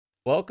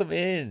Welcome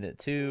in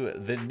to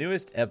the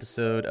newest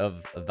episode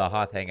of the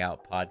Hoth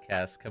Hangout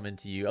podcast, coming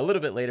to you a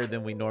little bit later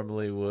than we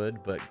normally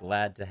would, but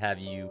glad to have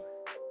you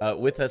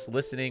with us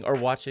listening or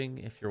watching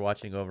if you're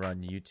watching over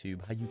on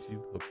YouTube. Hi,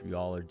 YouTube. Hope you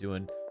all are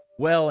doing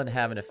well and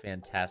having a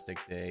fantastic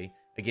day.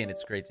 Again,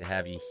 it's great to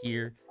have you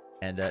here.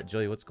 And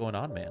Joey, what's going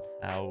on, man?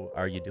 How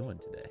are you doing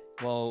today?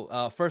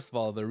 Well, first of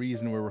all, the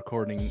reason we're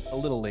recording a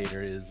little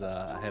later is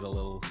I had a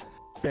little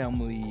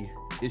family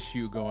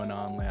issue going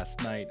on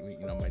last night.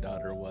 My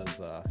daughter was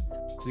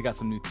she got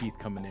some new teeth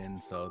coming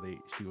in, so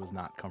she was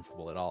not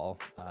comfortable at all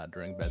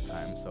during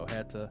bedtime. So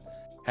had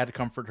to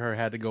comfort her.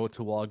 Had to go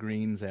to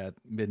Walgreens at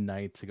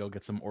midnight to go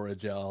get some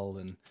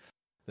Orajel, and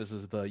this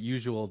is the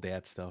usual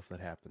dad stuff that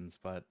happens.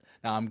 But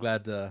now I'm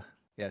glad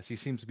she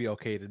seems to be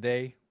okay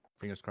today.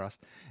 Fingers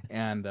crossed,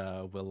 and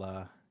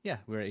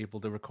we're able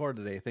to record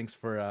today. Thanks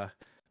for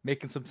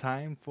making some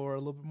time for a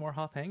little bit more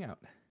Hoth Hangout.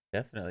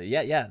 Definitely.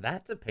 Yeah.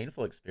 That's a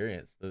painful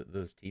experience.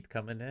 Those teeth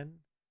coming in.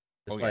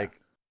 Oh, Just yeah.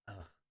 ugh.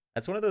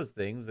 That's one of those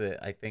things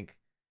that I think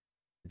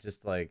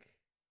just like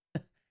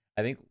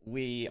I think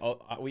we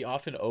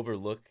often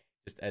overlook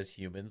just as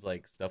humans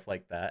like stuff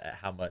like that at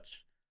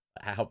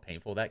how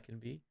painful that can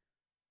be.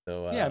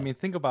 So Yeah, I mean,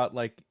 think about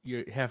like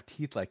you have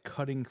teeth like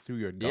cutting through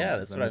your yeah,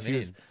 gums. that's I what I mean, she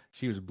was mean.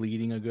 she was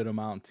bleeding a good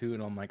amount too,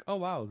 and I'm like, oh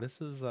wow, this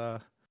is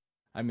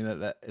I mean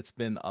that it's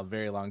been a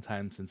very long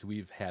time since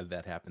we've had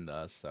that happen to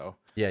us. So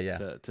Yeah.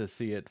 to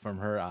see it from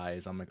her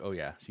eyes, I'm like, oh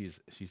yeah, she's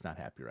not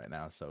happy right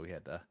now. So we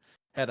had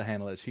to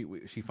handle it.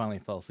 She finally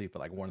fell asleep at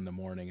like 1 in the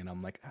morning, and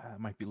I'm like, it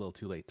might be a little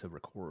too late to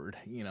record,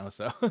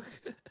 So,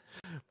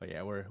 but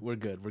yeah, we're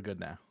good. We're good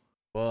now.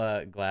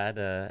 Well, glad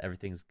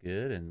everything's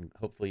good, and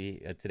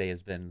hopefully today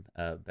has been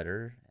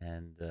better.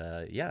 And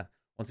yeah,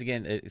 once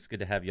again, it's good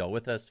to have y'all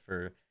with us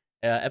for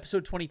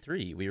episode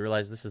 23. We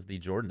realize this is the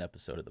Jordan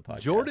episode of the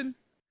Jordan,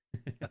 podcast.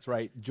 that's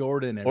right,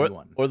 Jordan. or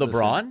Everyone, or listen,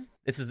 LeBron.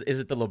 Is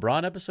it the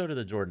LeBron episode or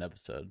the Jordan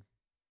episode?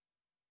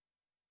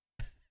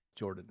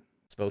 Jordan.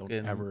 Don't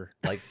Spoken ever.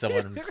 like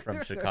someone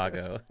from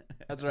Chicago.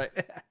 That's right.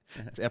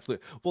 It's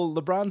absolutely. Well,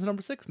 LeBron's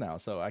number 6 now,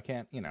 so I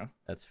can't.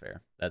 That's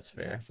fair. That's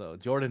Yeah. fair. So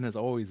Jordan has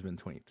always been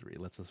 23.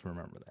 Let's just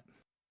remember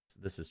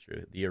This is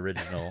true. The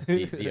original,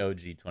 the that.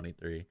 OG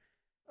 23.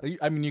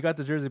 I mean, you got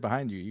the jersey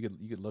behind you. You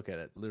could look at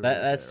it. Literally,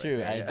 That's look at true.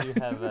 it right I there, do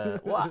yeah. have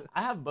a well.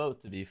 I have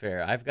both to be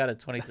fair. I've got a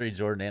 23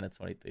 Jordan and a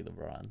 23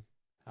 LeBron.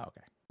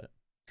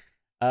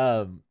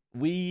 Okay.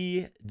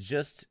 We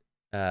just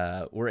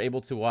were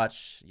able to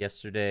watch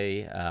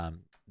yesterday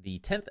the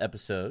 10th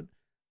episode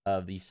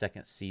of the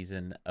second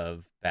season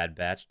of Bad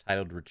Batch,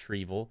 titled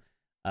Retrieval.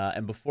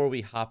 And before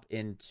we hop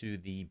into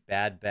the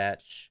Bad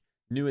Batch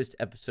newest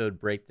episode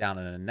breakdown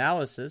and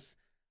analysis,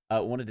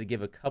 wanted to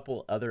give a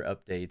couple other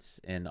updates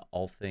in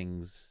all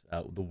things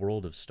the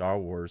world of Star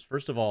Wars.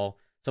 First of all,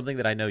 something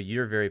that I know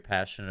you're very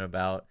passionate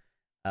about,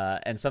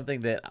 and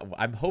something that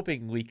I'm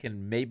hoping we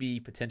can maybe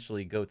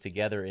potentially go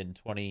together in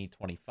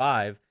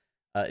 2025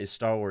 is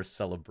Star Wars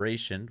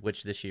Celebration,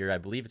 which this year I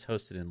believe it's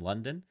hosted in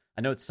London.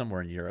 I know it's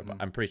somewhere in Europe. Mhm.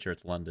 I'm pretty sure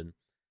it's London.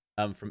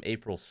 From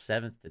April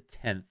 7th to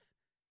 10th,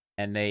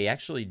 and they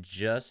actually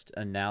just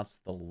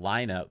announced the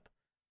lineup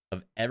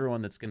of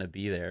everyone that's going to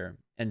be there.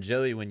 And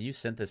Joey, when you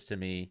sent this to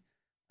me,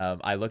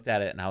 I looked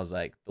at it and I was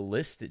like, the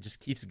list, it just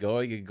keeps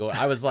going and going.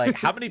 I was like,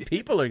 how many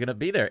people are going to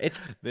be there?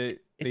 They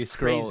It's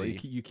scroll.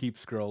 crazy. You keep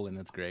scrolling.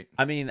 It's great.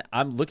 I mean,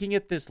 I'm looking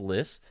at this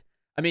list.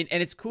 I mean,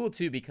 and it's cool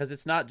too because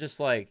it's not just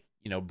like,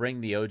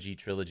 bring the OG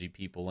trilogy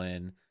people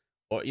in,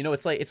 or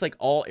it's like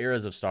all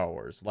eras of Star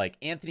Wars. Like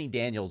Anthony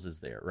Daniels is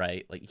there,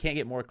 right? Like you can't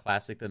get more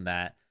classic than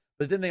that.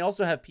 But then they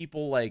also have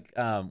people like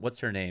what's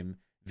her name?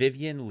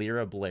 Vivian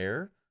Lyra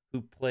Blair,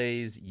 who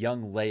plays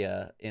young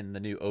Leia in the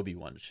new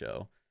Obi-Wan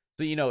show.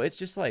 So, it's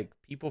just like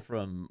people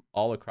from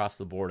all across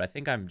the board. I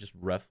think I'm just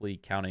roughly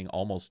counting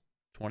almost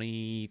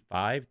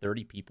 25,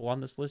 30 people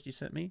on this list you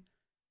sent me.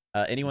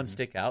 Anyone Mhm.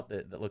 stick out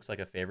that looks like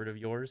a favorite of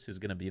yours who's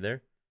going to be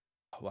there?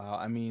 Wow.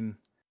 I mean,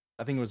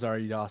 I think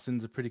Rosario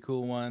Dawson's a pretty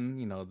cool one.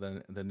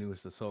 The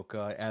newest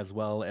Ahsoka, as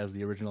well as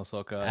the original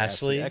Ahsoka,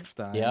 Ashley Ashley?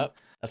 Eckstein. Yep.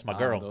 That's my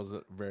girl. Those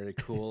are very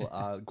cool.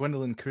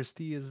 Gwendolyn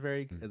Christie is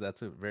Mm.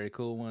 that's a very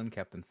cool one.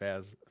 Captain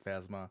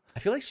Phasma. I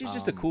feel like she's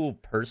just a Um, cool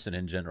person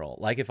in general.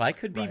 Like if I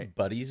could be right.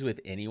 buddies with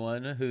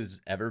anyone who's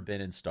ever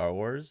been in Star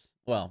Wars,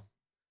 well,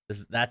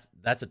 that's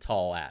a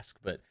tall ask,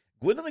 but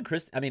Gwendolyn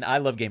Christie, I mean, I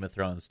love Game of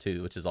Thrones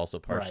too, which is also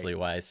partially Right.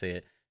 why I say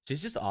it.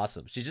 She's just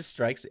awesome. She just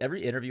strikes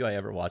every interview I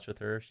ever watch with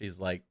her. She's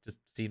like just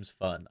seems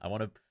fun. I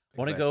want to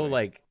go Exactly.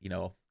 like,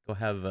 go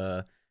have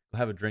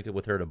a drink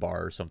with her at a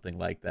bar or something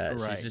like that.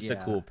 She's Right. just a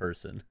Yeah. cool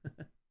person.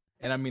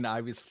 And I mean,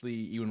 obviously,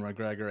 Ewan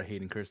McGregor,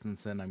 Hayden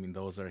Christensen. I mean,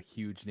 those are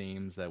huge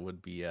names that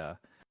would be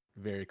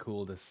very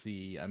cool to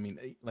see. I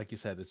mean, like you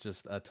said, it's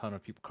just a ton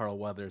of people. Carl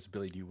Weathers,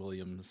 Billy D.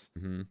 Williams,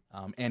 Hmm.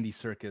 Andy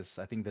Serkis.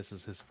 I think this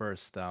is his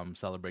first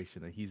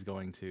celebration that he's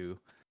going to.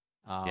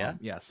 Yeah.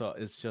 Yeah. So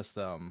it's just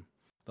the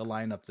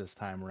lineup this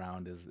time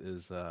around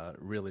is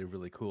really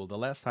really cool. The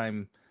last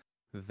time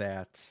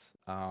that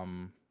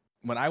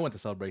when I went to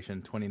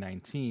Celebration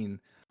 2019,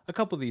 a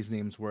couple of these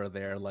names were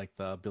there, like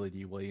the Billy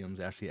D. Williams,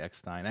 Ashley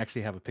Eckstein. I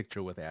actually have a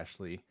picture with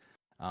Ashley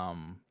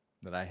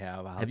that I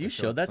have. I'll have Have to you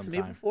show showed it that to me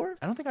sometime. before?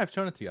 I don't think I've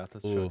shown it to you. I'll have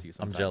to show it Ooh, to you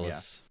I'm sometime. Yeah.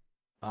 jealous.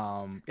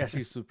 Yeah,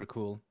 she's super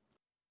cool.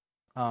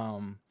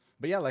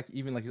 But yeah, like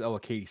even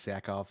like Katie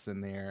Sackhoff's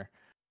in there.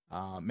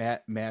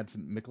 Mads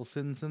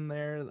Mikkelsen's in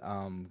there.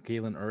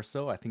 Galen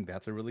Erso, I think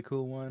that's a really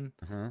cool one.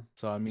 Uh-huh.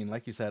 So I mean,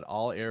 like you said,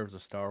 all eras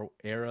of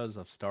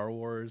Star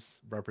Wars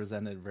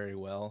represented very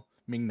well.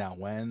 Ming Na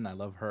Wen, I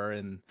love her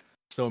in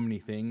so many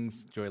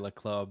things. Joy Luck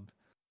Club.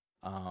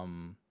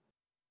 Um,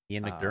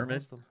 Ian what McDermott,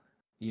 was the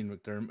Ian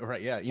McDermott?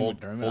 Right, yeah, Ian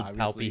McDermott. old Palpy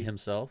Obviously,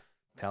 himself.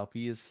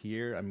 Palpy is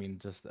here. I mean,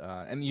 just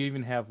and you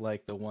even have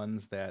like the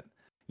ones that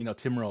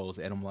Tim Rose,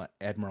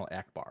 Admiral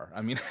Akbar.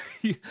 I mean,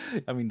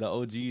 I mean the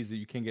OGs.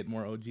 You can't get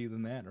more OG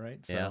than that, right?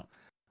 Yeah.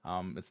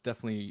 So, it's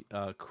definitely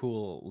a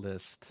cool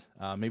list.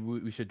 Maybe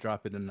we should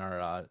drop it in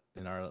our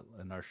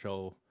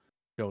show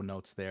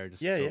notes there,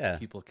 just Yeah, so yeah.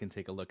 people can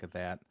take a look at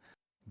that.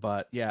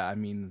 But yeah, I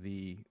mean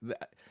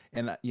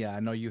yeah, I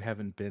know you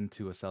haven't been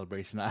to a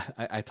celebration.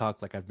 I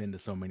talk like I've been to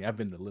so many. I've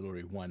been to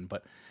literally one,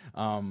 but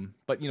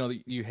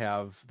you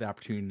have the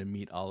opportunity to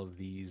meet all of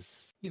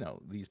these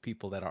these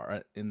people that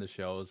are in the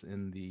shows,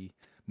 in the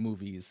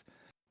movies,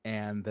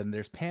 and then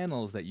there's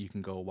panels that you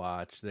can go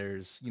watch.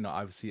 There's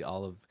obviously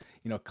all of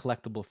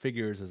collectible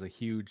figures is a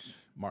huge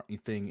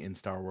thing in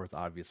Star Wars,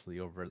 obviously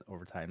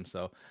over time.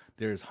 So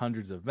there's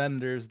hundreds of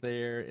vendors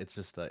there. It's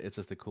just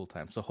a cool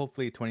time. So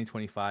hopefully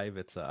 2025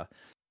 it's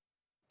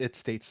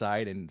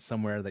stateside and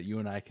somewhere that you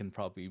and I can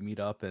probably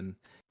meet up and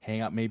hang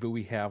out. Maybe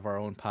we have our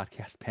own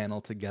podcast panel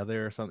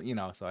together or something,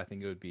 so I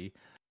think it would be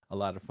a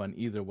lot of fun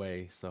either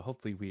way. So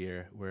hopefully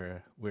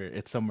we're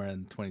it's somewhere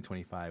in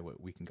 2025 what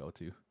we can go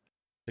to.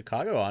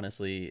 Chicago,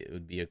 honestly, it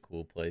would be a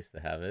cool place to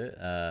have it.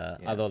 Yeah.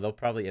 Although they'll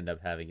probably end up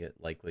having it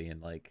likely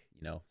in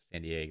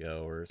San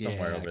Diego or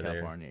somewhere over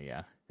California, there.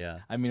 yeah. Yeah.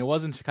 I mean, it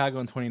was in Chicago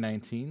in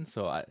 2019,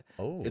 so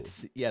Oh.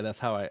 that's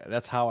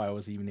how I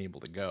was even able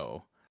to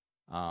go.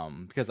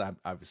 Because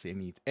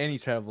obviously any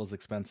travel is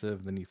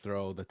expensive. Then you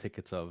throw the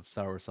tickets of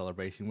Star Wars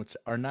Celebration, which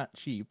are not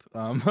cheap.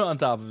 On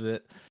top of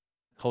it,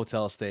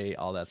 hotel stay,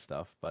 all that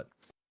stuff. But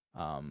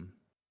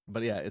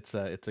yeah, it's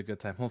a good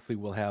time. Hopefully,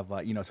 we'll have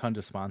tons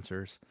of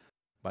sponsors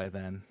by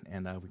then,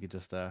 and we could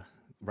just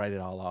write it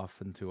all off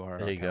into our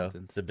There you go.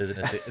 accountants.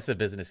 It's a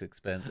business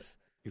expense.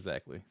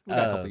 Exactly. We got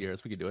a couple of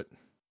years. We could do it.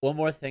 One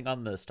more thing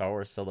on the Star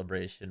Wars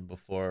Celebration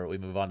before we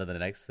move on to the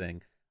next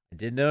thing. I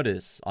did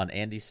notice on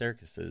Andy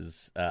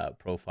Serkis's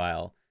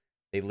profile,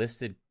 they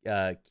listed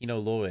Kino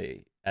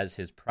Loy as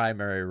his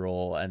primary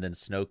role and then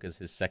Snoke as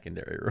his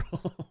secondary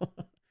role.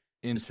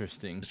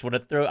 Interesting. Just want to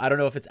throw. I don't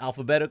know if it's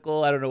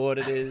alphabetical. I don't know what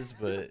it is,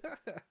 but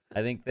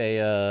I think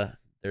they're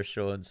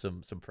showing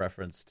some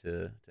preference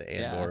to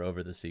Andor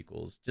over the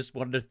sequels. Just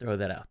wanted to throw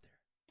that out there.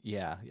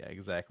 Yeah,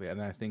 exactly.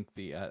 And I think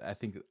I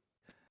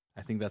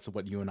think that's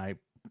what you and I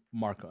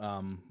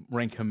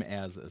rank him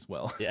as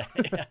well. Yeah.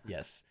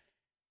 Yes.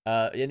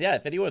 And yeah,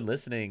 if anyone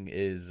listening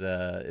is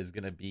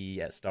going to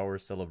be at Star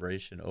Wars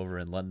Celebration over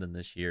in London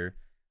this year,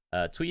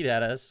 tweet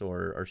at us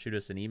or shoot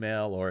us an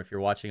email, or if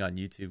you're watching on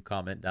YouTube,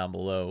 comment down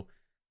below.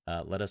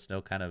 Let us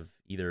know kind of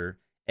either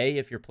A,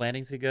 if you're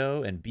planning to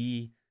go, and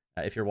B,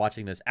 if you're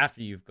watching this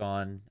after you've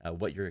gone,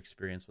 what your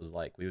experience was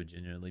like. We would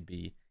genuinely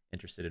be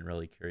interested and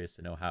really curious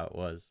to know how it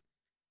was.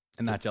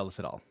 And not jealous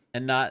at all.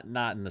 And not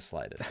in the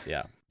slightest.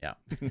 Yeah.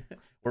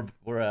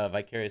 We're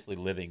vicariously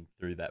living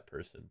through that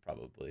person,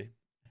 probably.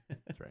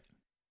 That's right.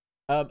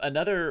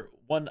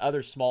 One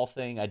other small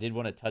thing I did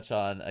want to touch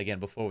on again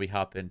before we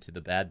hop into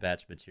the Bad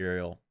Batch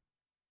material.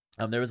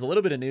 There was a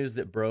little bit of news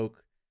that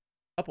broke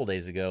a couple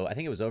days ago. I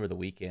think it was over the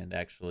weekend,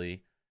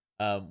 actually,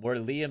 where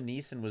Liam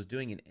Neeson was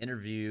doing an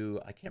interview.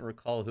 I can't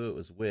recall who it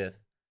was with,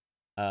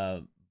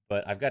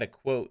 but I've got a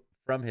quote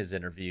from his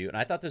interview, and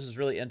I thought this was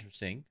really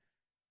interesting.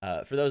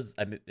 For those,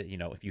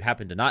 if you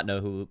happen to not know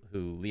who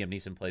Liam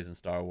Neeson plays in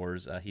Star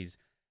Wars, he's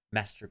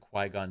Master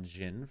Qui-Gon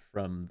Jinn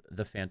from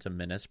The Phantom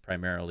Menace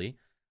primarily,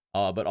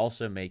 but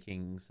also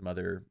making some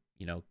other,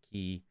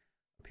 key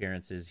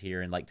appearances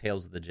here in like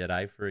Tales of the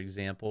Jedi, for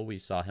example. We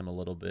saw him a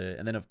little bit.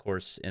 And then, of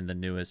course, in the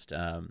newest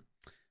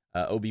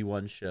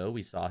Obi-Wan show,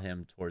 we saw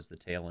him towards the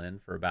tail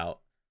end for about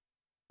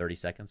 30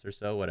 seconds or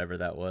so, whatever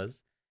that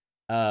was.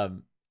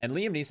 And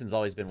Liam Neeson's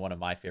always been one of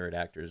my favorite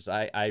actors.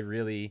 I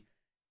really,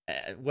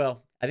 I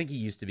think he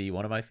used to be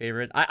one of my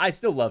favorite. I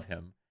still love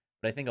him.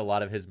 But I think a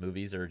lot of his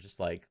movies are just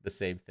like the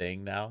same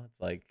thing now. It's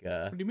like,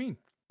 what do you mean?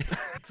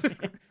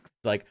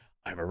 It's like,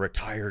 I'm a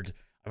retired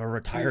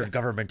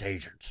government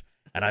agent,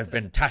 and I've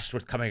been tasked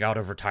with coming out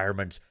of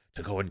retirement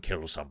to go and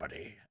kill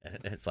somebody. And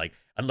it's like,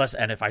 and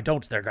if I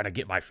don't, they're gonna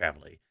get my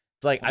family.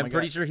 It's like, I'm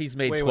pretty sure he's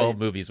made 12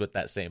 movies with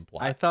that same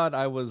plot. I thought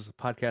I was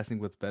podcasting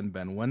with Ben.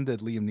 When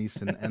did Liam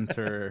Neeson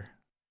enter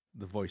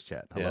the voice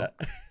chat? Hello?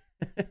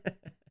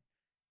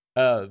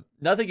 Yeah.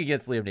 Nothing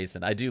against Liam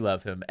Neeson. I do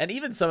love him. And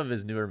even some of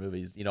his newer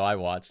movies, I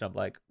watched, I'm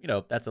like,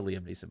 that's a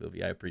Liam Neeson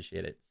movie. I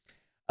appreciate it.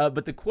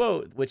 But the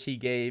quote which he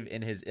gave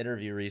in his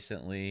interview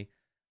recently,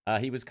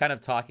 he was kind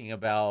of talking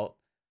about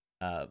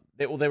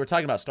they were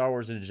talking about Star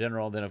Wars in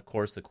general. And then, of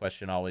course, the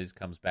question always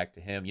comes back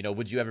to him.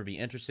 Would you ever be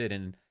interested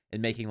in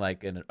making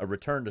like a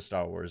return to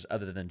Star Wars,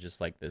 other than just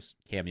like this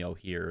cameo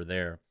here or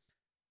there,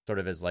 sort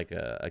of as like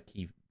a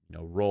key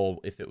role,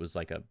 if it was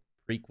like a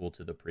prequel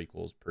to the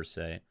prequels per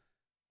se,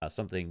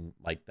 something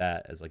like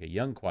that, as like a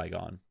young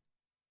Qui-Gon.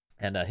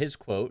 And his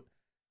quote,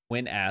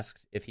 when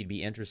asked if he'd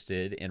be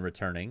interested in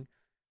returning,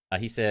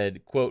 he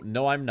said, quote,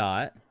 "No, I'm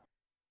not."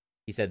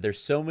 He said, "There's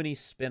so many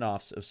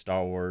spin-offs of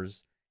Star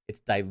Wars, it's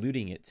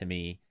diluting it to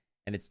me,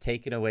 and it's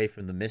taken away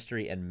from the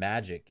mystery and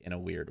magic in a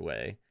weird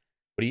way."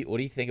 What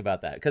do you think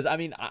about that? Because I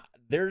mean,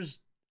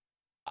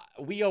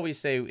 we always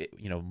say,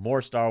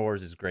 more Star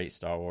Wars is great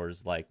Star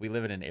Wars. Like, we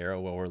live in an era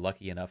where we're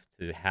lucky enough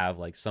to have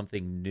like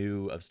something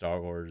new of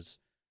Star Wars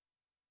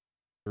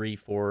 3,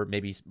 4,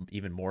 maybe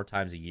even more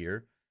times a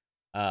year.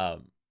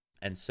 Um,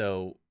 and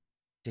so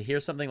to hear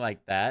something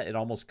like that, it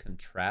almost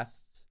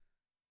contrasts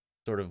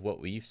sort of what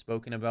we've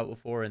spoken about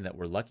before, and that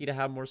we're lucky to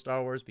have more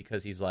Star Wars,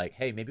 because he's like,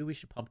 hey, maybe we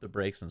should pump the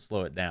brakes and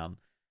slow it down.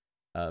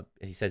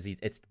 He says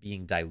it's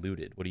being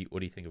diluted. What do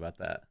you think about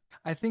that?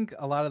 I think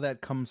a lot of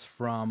that comes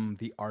from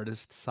the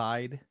artist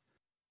side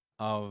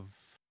of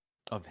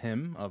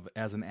him, of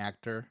as an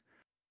actor,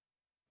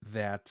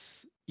 that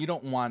you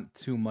don't want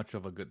too much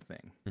of a good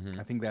thing. Mm-hmm.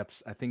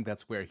 I think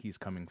that's where he's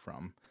coming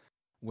from.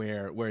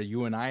 Where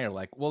you and I are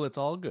like, well, it's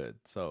all good.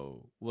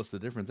 So what's the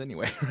difference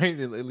anyway, right?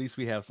 At least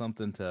we have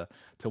something to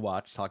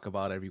watch, talk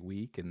about every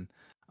week, and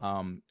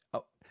um,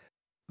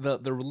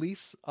 the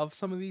release of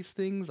some of these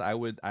things, I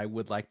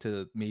would like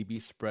to maybe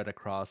spread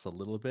across a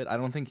little bit. I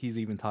don't think he's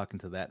even talking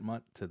to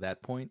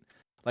that point.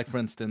 Like, for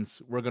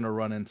instance, we're gonna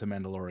run into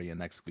Mandalorian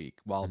next week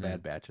while Mm-hmm.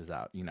 Bad Batch is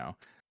out.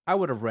 I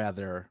would have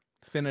rather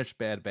finished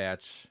Bad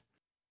Batch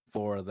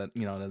for the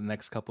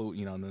next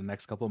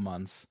couple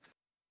months,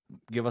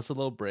 give us a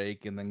little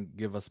break, and then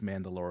give us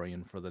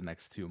Mandalorian for the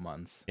next 2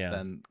 months. Yeah.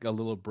 Then a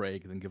little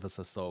break, then give us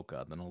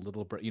Ahsoka. Then a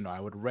little break.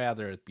 I would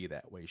rather it be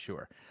that way.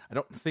 Sure. I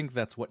don't think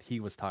that's what he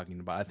was talking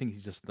about. I think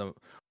he's just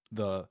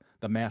the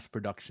mass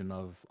production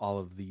of all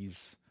of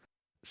these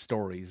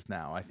stories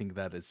now. I think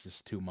that is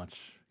just too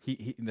much.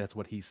 He that's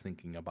what he's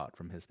thinking about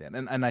from his stand.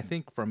 And I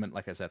think from it,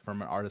 like I said,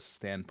 from an artist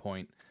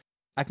standpoint,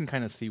 I can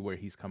kind of see where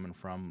he's coming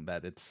from.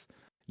 That it's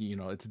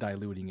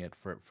diluting it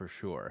for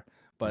sure.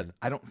 But Mm.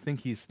 I don't think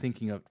he's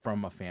thinking of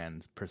from a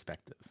fan's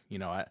perspective.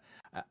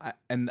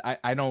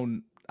 I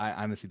don't. I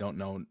honestly don't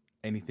know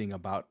anything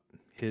about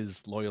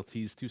his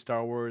loyalties to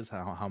Star Wars,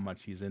 how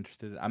much he's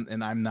interested.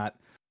 I'm not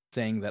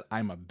saying that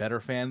I'm a better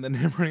fan than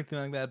him or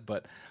anything like that.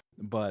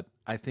 But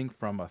I think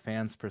from a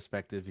fan's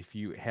perspective, if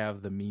you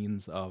have the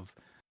means of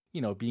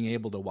being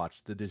able to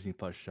watch the Disney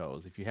Plus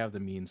shows, if you have the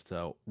means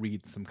to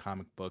read some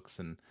comic books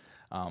and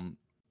um,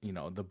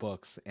 the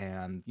books,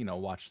 and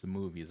watch the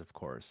movies, of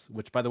course,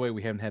 which, by the way,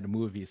 we haven't had a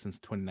movie since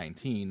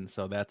 2019,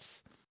 so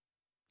that's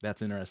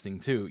interesting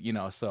too.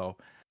 So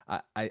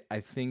I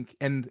think,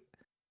 and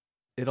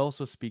it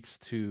also speaks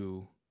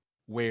to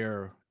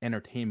where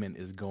entertainment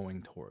is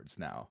going towards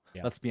now.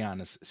 Yeah. Let's be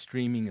honest,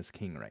 streaming is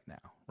king right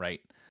now,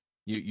 right?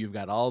 You've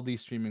got all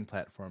these streaming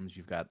platforms.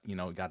 You've got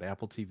got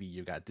Apple TV,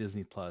 you've got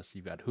Disney Plus,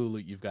 you've got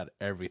Hulu, you've got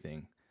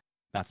everything.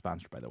 Not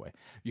sponsored, by the way.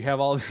 You have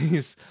all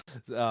these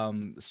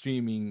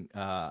streaming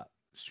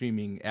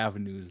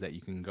avenues that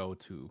you can go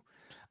to.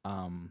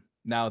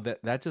 Now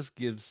that just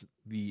gives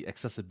the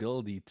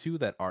accessibility to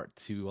that art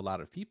to a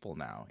lot of people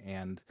now,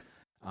 and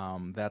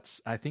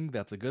I think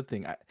that's a good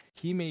thing.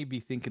 He may be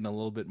thinking a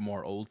little bit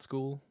more old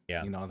school.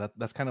 Yeah.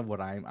 That's kind of what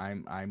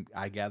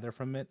I gather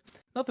from it.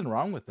 Nothing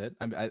wrong with it.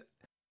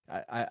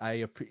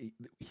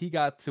 He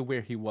got to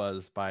where he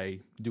was by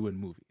doing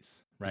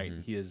movies, right?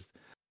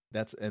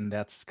 Mm-hmm.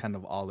 That's kind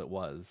of all it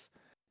was.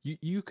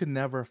 You could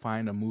never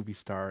find a movie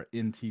star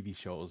in TV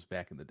shows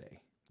back in the day.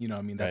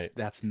 I mean, Right.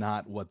 that's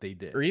not what they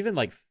did. Or even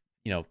like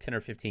 10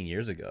 or 15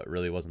 years ago, it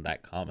really wasn't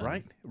that common.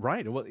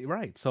 Right. Well,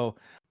 right. So,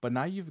 but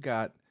now you've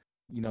got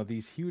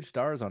these huge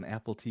stars on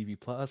Apple TV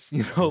Plus,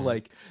 Mm-hmm.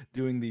 like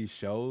doing these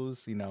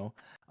shows.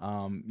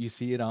 You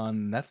see it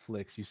on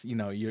Netflix. You see,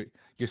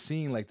 you're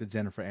seeing like the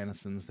Jennifer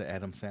Anistons, the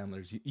Adam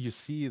Sandlers. You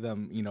see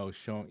them,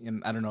 showing.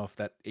 And I don't know if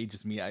that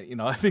ages me. I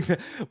think that,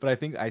 but I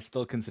think I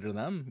still consider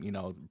them,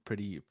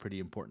 pretty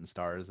important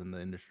stars in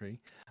the industry.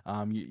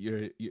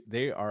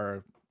 They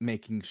are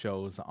making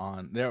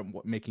they're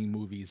making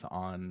movies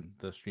on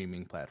the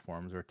streaming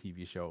platforms or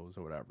TV shows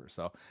or whatever.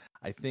 So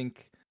I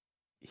think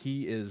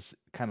he is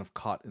kind of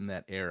caught in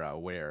that era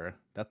where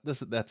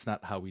that's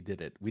not how we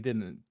did it. We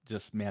didn't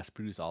just mass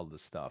produce all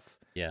this stuff.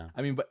 Yeah.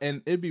 I mean,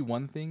 and it'd be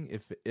one thing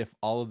if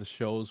all of the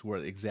shows were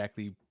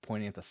exactly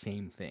pointing at the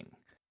same thing.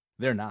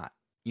 They're not.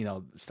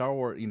 Star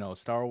Wars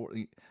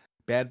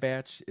Bad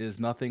Batch is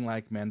nothing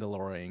like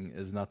Mandalorian,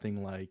 is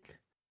nothing like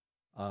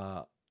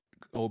uh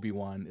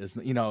Obi-Wan, is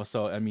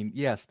so I mean,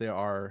 yes, there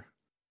are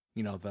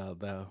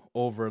the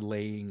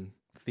overlaying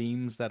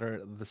themes that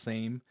are the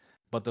same,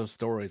 but those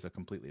stories are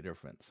completely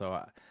different.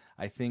 So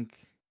I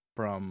think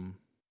from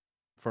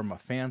a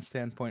fan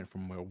standpoint,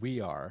 from where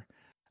we are,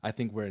 I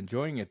think we're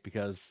enjoying it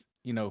because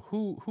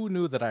who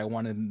knew that I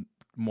wanted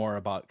more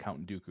about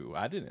Count Dooku.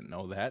 I didn't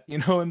know that,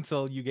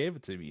 until you gave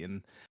it to me,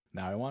 and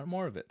now I want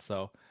more of it.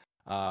 So,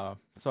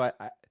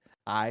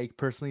 I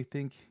personally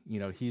think,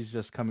 he's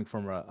just coming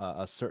from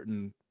a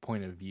certain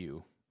point of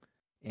view,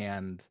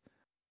 and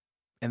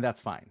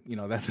that's fine.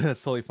 That's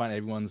totally fine.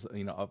 Everyone's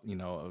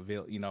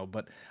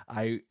but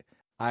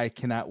I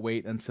cannot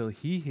wait until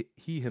he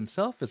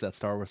himself is at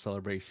Star Wars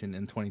Celebration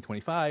in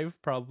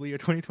 2025 probably, or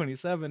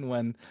 2027,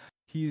 when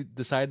he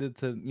decided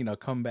to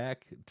come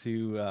back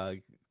to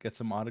get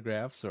some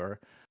autographs, or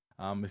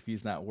if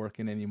he's not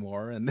working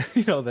anymore, and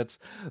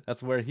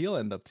that's where he'll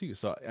end up too.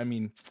 So I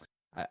mean,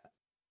 I,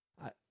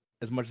 I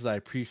as much as I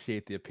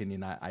appreciate the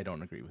opinion, I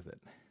don't agree with it.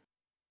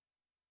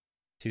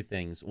 Two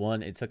things.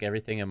 One, it took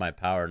everything in my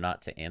power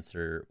not to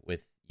answer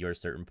with your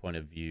certain point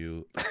of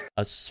view.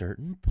 A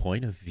certain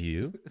point of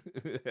view?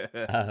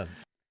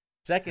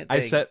 Second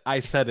thing... I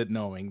said it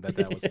knowing that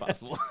was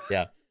possible.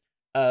 Yeah.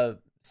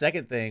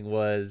 Second thing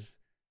was,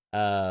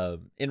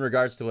 in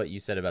regards to what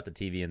you said about the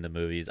TV and the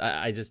movies,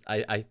 I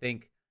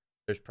think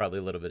there's probably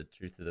a little bit of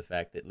truth to the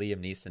fact that Liam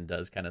Neeson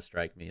does kind of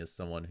strike me as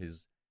someone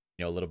who's,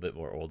 a little bit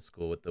more old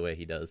school with the way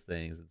he does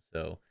things. And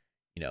so,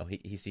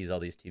 he sees all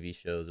these TV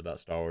shows about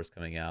Star Wars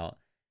coming out.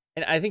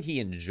 And I think he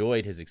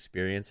enjoyed his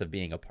experience of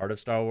being a part of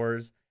Star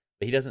Wars,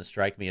 but he doesn't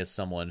strike me as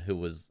someone who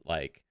was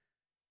like,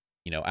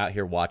 out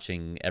here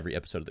watching every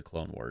episode of the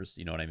Clone Wars.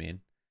 You know what I mean?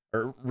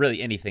 Or really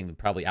anything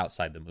probably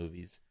outside the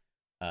movies.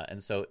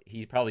 And so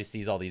he probably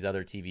sees all these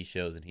other TV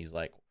shows and he's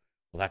like,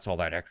 well, that's all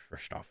that extra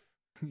stuff.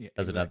 Yeah,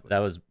 exactly. That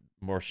was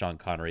more Sean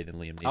Connery than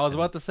Liam Neeson. I was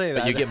about to say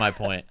that. But you get my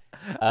point.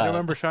 I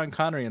remember Sean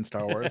Connery in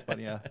Star Wars, but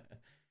yeah.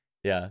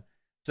 Yeah.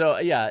 So,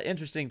 yeah,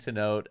 interesting to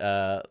note.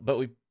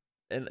 But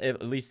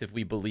at least if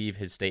we believe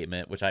his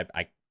statement, which I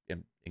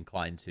am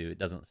inclined to, it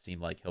doesn't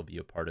seem like he'll be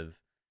a part of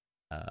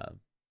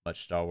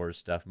much Star Wars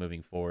stuff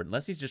moving forward,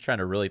 unless he's just trying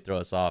to really throw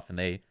us off and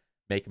they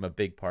make him a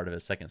big part of a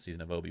second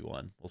season of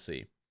Obi-Wan. We'll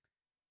see.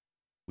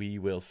 We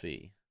will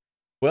see.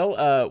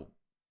 Well,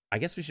 I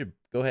guess we should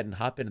go ahead and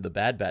hop into the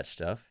Bad Batch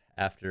stuff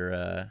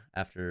after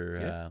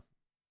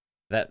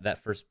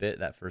that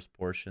first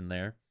portion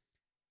there.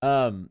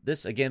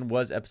 This again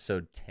was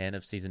episode 10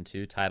 of season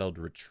 2, titled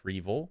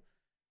Retrieval.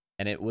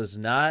 And it was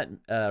not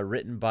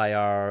written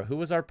by who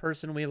was our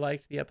person we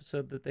liked the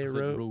episode that they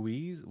wrote?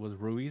 Ruiz? Was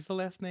Ruiz the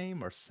last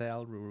name, or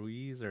Sal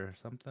Ruiz or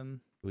something?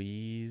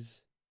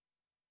 Ruiz.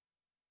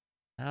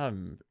 Now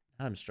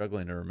I'm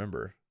struggling to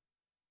remember.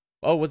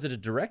 Oh, was it a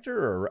director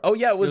or? Oh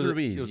yeah, it was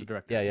Ruiz. It was a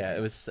director. Yeah.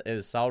 It was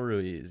Sal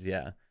Ruiz.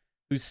 Yeah,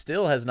 who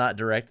still has not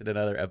directed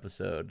another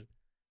episode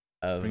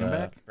of Bring him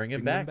back. Bring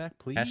him back,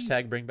 please.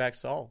 # bring back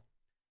Saul.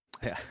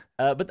 Yeah.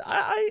 But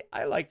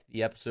I liked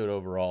the episode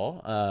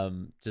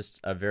overall.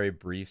 Just a very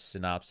brief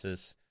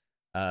synopsis.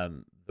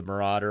 The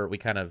Marauder, we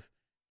kind of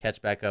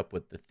catch back up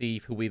with the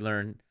thief, who we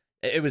learn.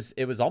 It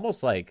was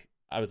almost like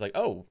I was like,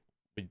 oh,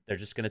 they're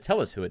just going to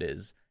tell us who it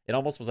is. It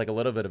almost was like a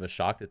little bit of a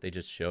shock that they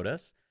just showed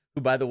us.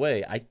 Who, by the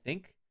way, I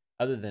think,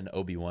 other than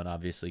Obi-Wan,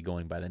 obviously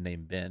going by the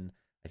name Ben,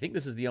 I think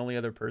this is the only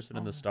other person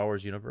in the Star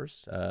Wars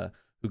universe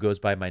who goes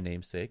by my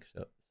namesake.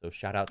 So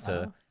shout out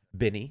to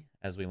Benny,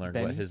 as we learned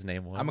what his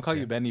name was. I'm gonna call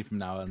you Benny from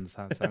now on.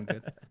 Sound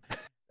good?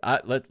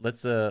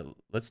 Let's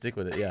stick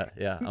with it.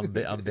 Yeah. I'm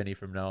Benny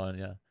from now on.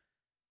 Yeah.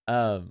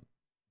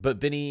 But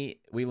Benny,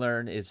 we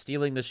learn, is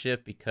stealing the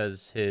ship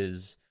because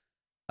his,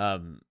 I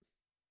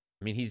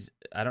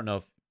don't know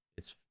if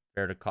it's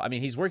fair to call.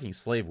 He's working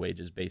slave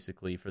wages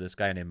basically for this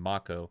guy named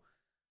Mako,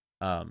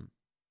 and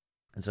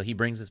so he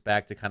brings us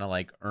back to kind of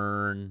like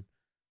earn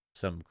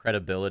some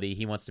credibility.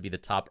 He wants to be the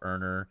top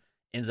earner.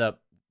 Ends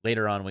up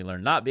later on, we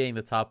learn, not being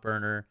the top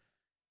earner.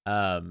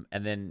 And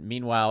then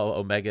meanwhile,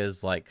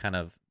 Omega's like kind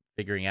of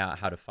figuring out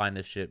how to find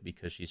the ship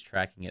because she's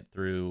tracking it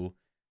through,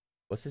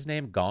 what's his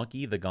name?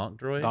 Gonky, the Gonk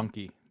droid?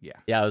 Gonky, yeah.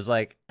 Yeah, I was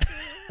like,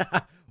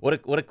 what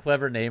a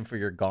clever name for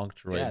your Gonk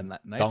droid. Yeah,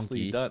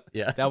 nicely Gonky. done.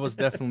 Yeah. That was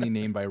definitely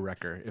named by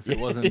Wrecker. If it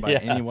wasn't by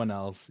anyone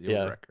else, it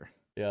was Wrecker.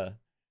 Yeah.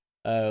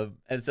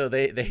 And so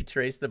they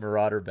trace the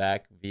Marauder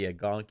back via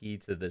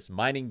Gonky to this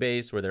mining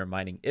base where they're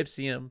mining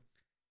Ipsium.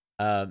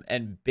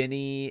 And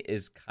Benny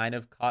is kind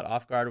of caught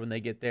off guard when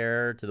they get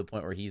there, to the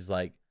point where he's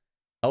like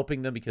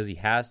helping them because he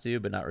has to,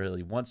 but not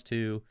really wants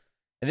to.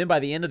 And then by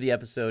the end of the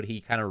episode,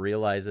 he kind of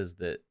realizes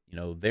that,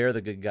 they're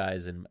the good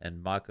guys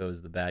and Mako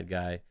is the bad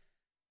guy.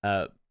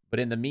 But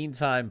in the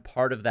meantime,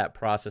 part of that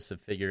process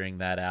of figuring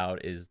that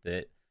out is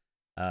that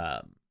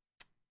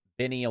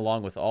Benny,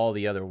 along with all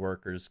the other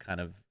workers, kind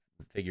of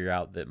figure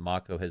out that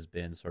Mako has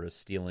been sort of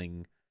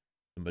stealing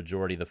the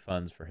majority of the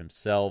funds for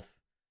himself.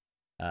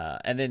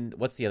 And then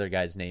what's the other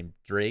guy's name?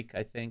 Drake,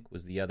 I think,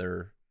 was the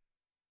other.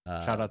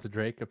 Shout out to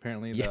Drake,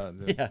 apparently,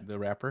 the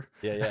rapper.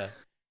 Yeah.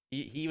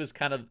 He was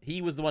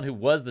the one who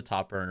was the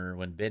top earner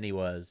when Benny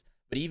was.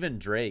 But even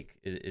Drake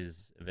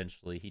is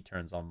eventually, he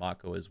turns on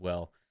Mako as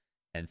well.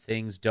 And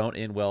things don't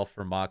end well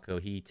for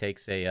Mako. He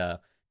takes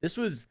this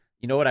was,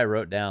 what I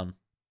wrote down?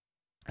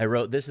 I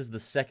wrote, this is the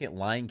second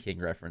Lion King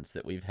reference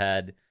that we've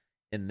had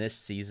in this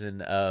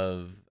season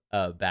of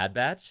Bad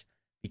Batch.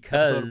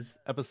 because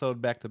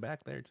Episode back to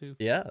back there too.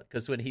 yeah,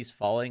 because when he's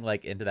falling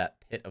like into that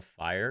pit of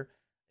fire,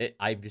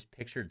 I just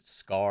pictured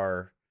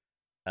Scar,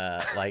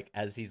 like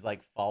as he's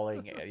like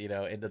falling,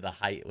 into the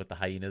height with the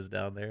hyenas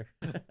down there.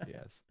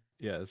 Yes.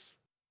 Yes.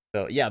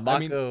 So yeah, I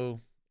mean,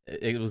 Mako,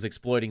 it was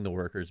exploiting the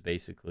workers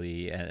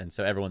basically, and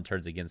so everyone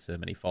turns against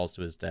him, and he falls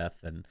to his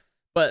death.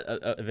 But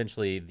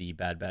eventually, the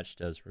Bad Batch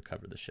does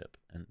recover the ship,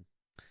 and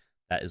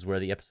that is where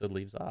the episode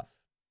leaves off.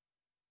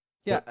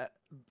 yeah,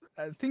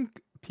 I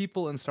think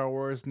people in Star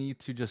Wars need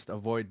to just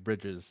avoid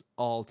bridges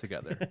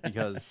altogether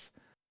because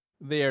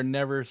they are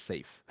never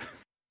safe.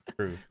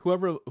 True.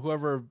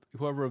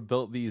 Whoever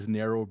built these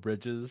narrow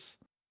bridges,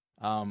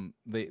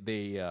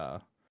 they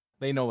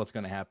know what's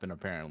going to happen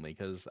apparently,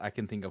 because I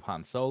can think of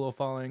Han Solo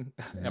falling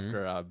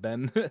after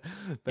Ben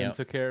Yep.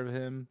 took care of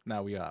him.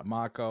 Now we got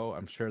Mako.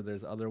 I'm sure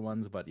there's other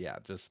ones, but yeah,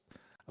 just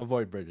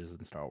avoid bridges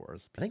in Star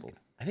Wars, people.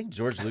 I think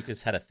George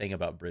Lucas had a thing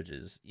about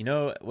bridges. You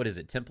know, what is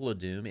it? Temple of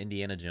Doom,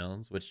 Indiana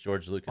Jones, which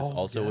George Lucas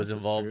also was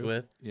involved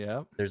with.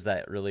 Yeah. There's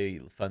that really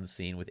fun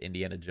scene with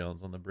Indiana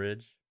Jones on the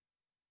bridge.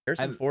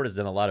 Harrison And Ford has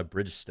done a lot of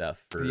bridge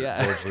stuff for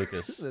George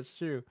Lucas. That's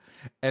true.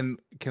 And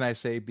can I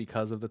say,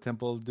 because of the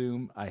Temple of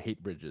Doom, I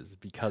hate bridges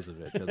because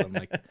of it. Because I'm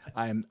like,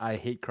 I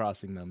hate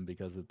crossing them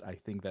because I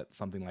think that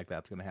something like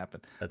that's going to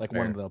happen. That's like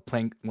fair. one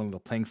of the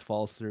planks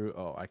falls through.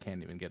 Oh, I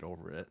can't even get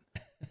over it.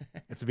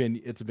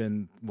 It's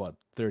been what,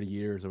 30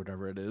 years or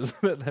whatever it is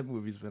that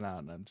movie's been out,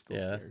 and I'm still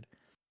scared.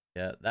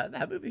 Yeah,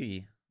 that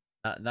movie.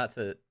 Not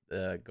to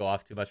go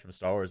off too much from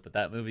Star Wars, but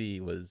that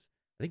movie was,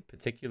 I think,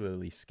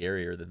 particularly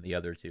scarier than the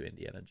other two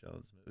Indiana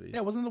Jones movies.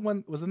 Yeah,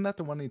 wasn't that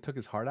the one he took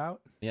his heart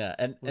out? Yeah,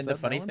 and the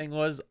funny thing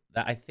was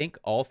that I think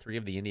all three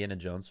of the Indiana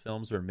Jones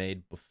films were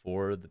made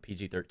before the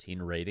PG-13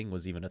 rating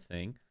was even a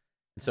thing.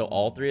 And so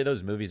all three of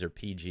those movies are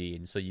PG,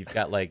 and so you've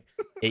got like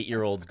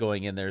 8-year-olds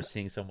going in there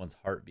seeing someone's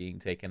heart being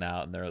taken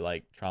out, and they're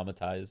like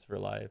traumatized for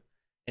life.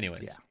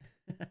 Anyways,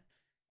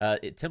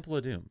 Temple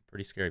of Doom,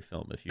 pretty scary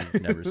film if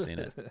you've never seen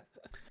it.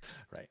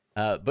 Right.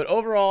 But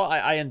overall,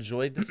 I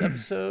enjoyed this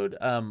episode.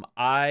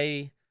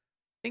 I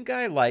think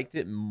I liked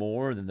it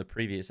more than the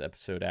previous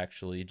episode,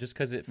 actually, just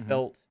because it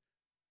felt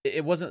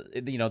it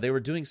wasn't. They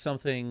were doing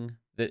something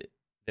that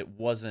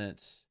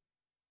wasn't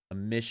a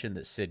mission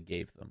that Sid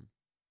gave them.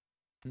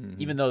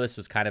 Even though this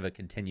was kind of a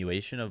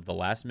continuation of the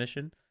last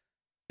mission,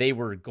 they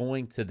were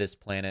going to this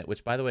planet,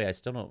 which, by the way, I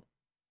still don't,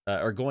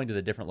 or going to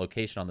the different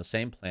location on the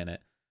same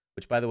planet,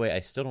 which, by the way, I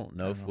still don't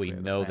know if we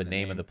know the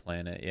name of the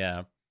planet.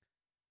 Yeah.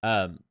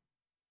 But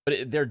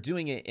they're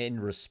doing it in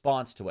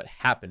response to what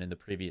happened in the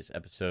previous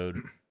episode,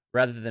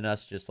 rather than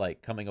us just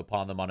like coming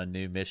upon them on a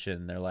new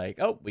mission. They're like,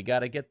 oh, we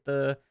got to get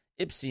the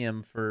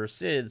Ipsium for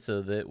Sid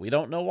so that we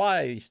don't know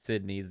why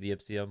Sid needs the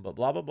Ipsium, but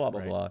blah, blah, blah,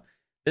 blah, blah.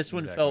 This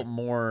one felt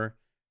more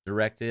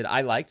directed.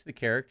 I liked the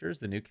characters,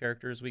 the new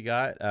characters we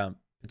got,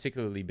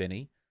 particularly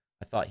Benny.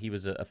 I thought he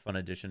was a fun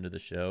addition to the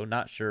show.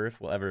 Not sure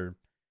if we'll ever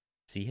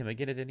see him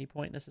again at any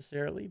point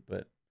necessarily,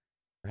 but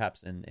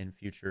perhaps in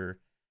future,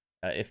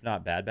 if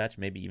not Bad Batch,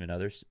 maybe even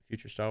other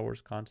future Star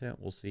Wars content.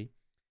 We'll see.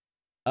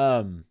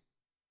 But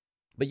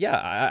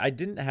yeah, I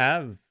didn't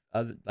have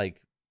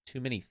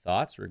too many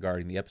thoughts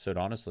regarding the episode.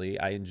 Honestly,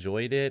 I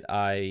enjoyed it.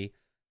 I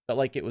felt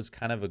like it was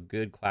kind of a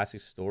good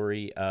classic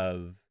story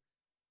of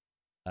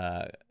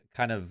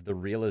kind of the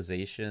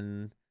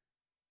realization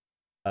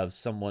of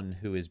someone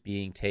who is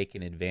being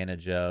taken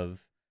advantage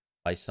of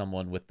by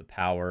someone with the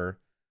power,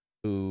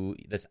 who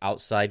this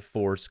outside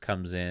force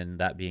comes in,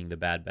 that being the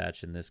Bad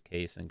Batch in this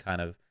case, and kind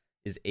of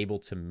is able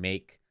to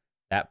make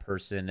that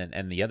person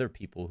and the other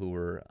people who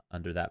were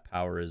under that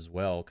power as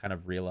well kind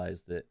of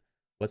realize that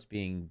what's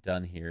being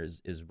done here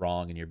is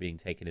wrong and you're being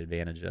taken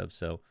advantage of.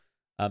 So,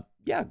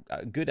 yeah,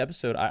 a good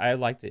episode. I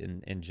liked it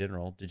in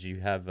general. Did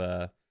you have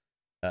a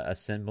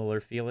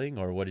similar feeling,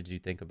 or what did you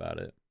think about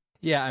it?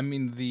 Yeah, I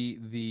mean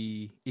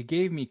it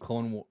gave me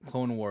Clone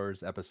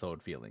Wars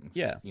episode feelings.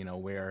 Yeah,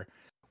 where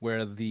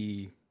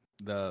the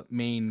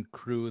main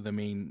crew, the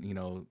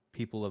main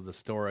people of the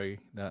story,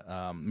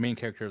 the main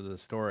character of the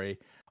story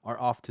are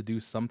off to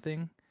do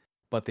something,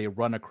 but they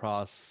run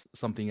across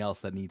something else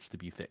that needs to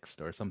be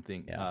fixed, or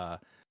something a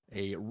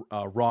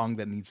wrong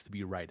that needs to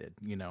be righted.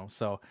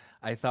 So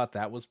I thought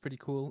that was pretty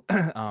cool.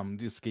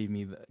 Just gave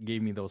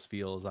me those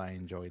feels. I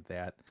enjoyed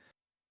that.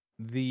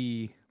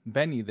 The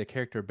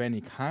character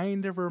Benny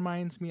kind of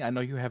reminds me. I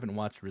know you haven't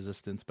watched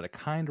Resistance, but it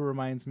kind of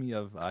reminds me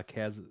of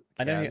Kaz.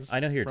 I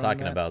know who you're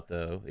talking about,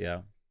 though.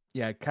 Yeah.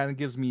 Yeah, it kind of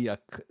gives me a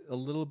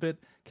little bit.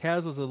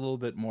 Kaz was a little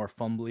bit more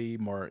fumbly,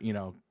 more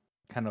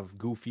kind of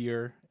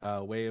goofier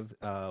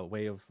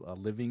way of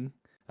living.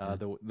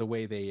 The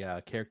way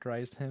they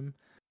characterized him,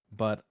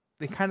 but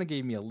they kind of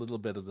gave me a little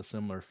bit of the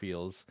similar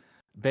feels.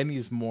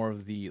 Benny's more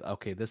of the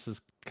this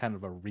is kind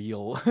of a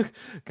real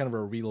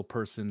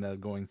person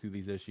that going through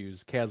these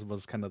issues. Kaz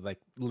was kind of like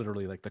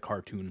literally like the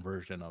cartoon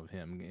version of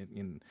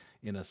him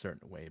in a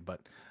certain way.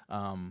 But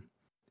and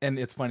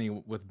it's funny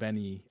with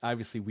Benny,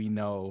 obviously we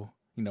know,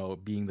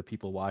 being the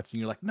people watching,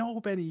 you're like, no,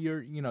 Benny,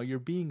 you're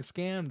being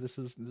scammed. This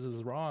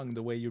is wrong,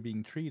 the way you're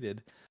being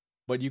treated.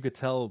 but you could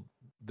tell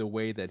the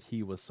way that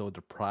he was so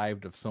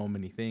deprived of so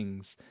many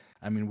things.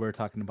 I mean, we're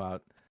talking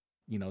about,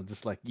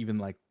 just like even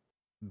like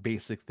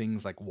basic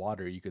things like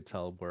water, you could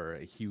tell were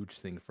a huge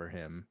thing for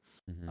him.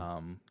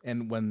 Mm-hmm.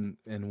 And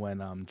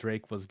when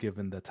Drake was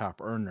given the top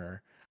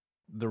earner,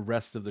 the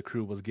rest of the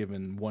crew was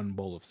given one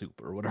bowl of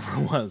soup or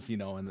whatever it was,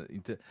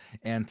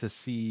 and to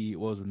see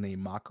what was his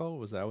name, Mako,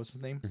 was that was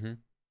his name?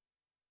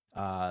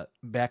 Mm-hmm.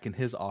 Back in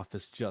his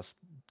office, just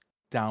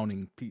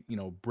downing,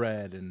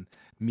 bread and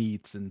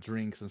meats and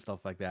drinks and stuff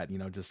like that,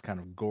 just kind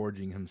of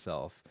gorging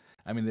himself.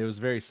 I mean, it was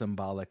very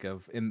symbolic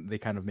of, and they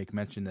kind of make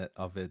mention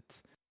of it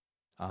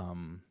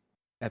um,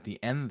 at the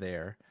end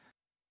there,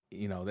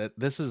 that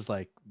this is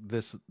like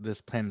this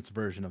planet's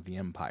version of the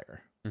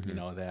Empire.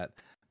 Mm-hmm.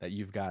 That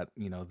you've got,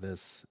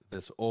 this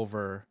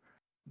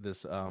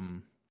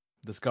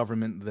this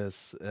government,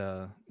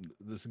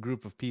 this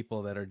group of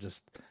people that are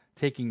just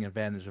taking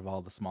advantage of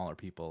all the smaller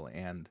people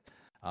and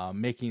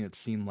making it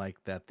seem like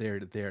that they're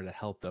there to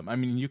help them. I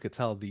mean, you could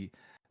tell the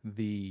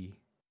the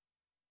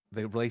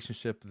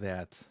relationship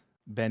that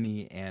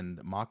Benny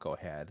and Mako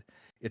had.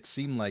 It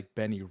seemed like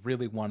Benny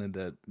really wanted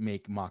to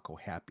make Mako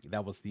happy.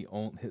 That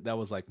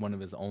was like one of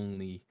his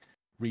only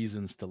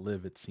reasons to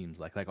live. It seems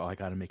like, oh, I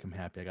got to make him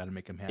happy. I got to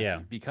make him happy. Yeah.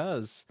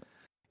 Because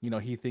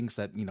he thinks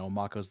that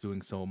Mako's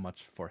doing so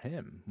much for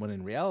him, when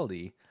in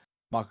reality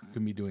Mako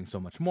can be doing so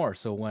much more.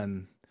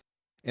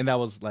 And that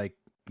was like,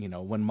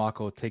 when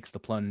Mako takes the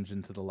plunge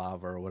into the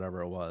lava or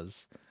whatever it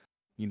was,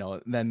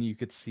 then you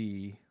could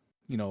see,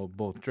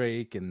 both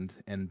Drake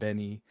and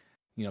Benny,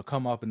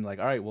 come up and like,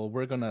 all right, well,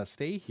 we're gonna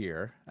stay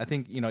here. I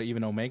think,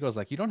 even Omega's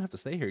like, you don't have to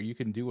stay here. You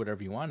can do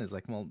whatever you want. It's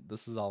like, well,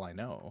 this is all I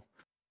know,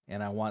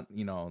 and I want,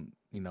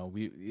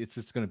 it's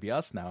just gonna be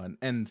us now,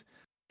 and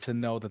to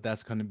know that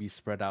that's going to be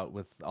spread out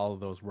with all of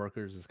those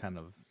workers is kind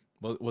of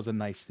was a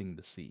nice thing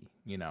to see.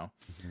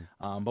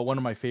 Mm-hmm. But one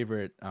of my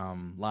favorite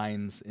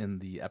lines in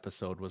the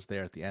episode was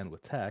there at the end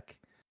with Tech,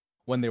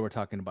 when they were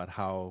talking about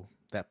how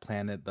that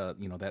planet, that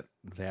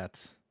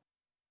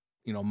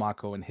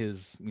Mako and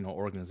his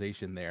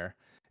organization there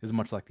is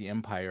much like the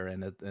Empire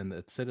and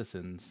its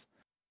citizens.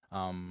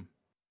 Um,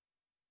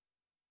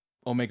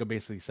 Omega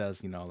basically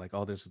says, like,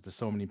 oh, there's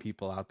so many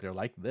people out there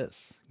like this.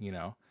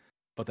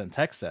 But then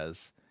Tech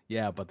says,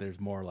 yeah, but there's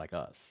more like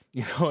us.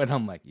 And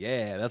I'm like,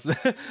 yeah,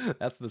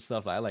 that's the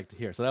stuff I like to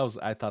hear. So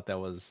I thought that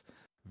was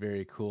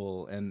very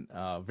cool and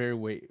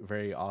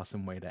very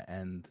awesome way to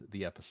end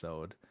the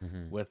episode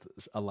Mm-hmm. with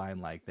a line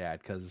like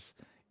that, because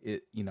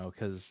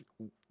because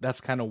that's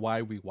kind of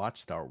why we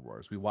watch Star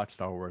Wars. We watch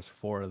Star Wars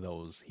for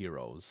those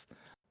heroes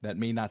that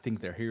may not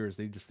think they're heroes.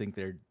 They just think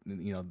they're,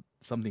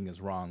 something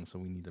is wrong, so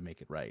we need to make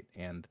it right.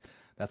 And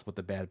that's what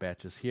the Bad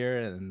Batch is here,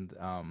 and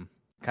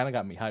kind of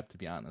got me hyped, to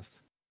be honest.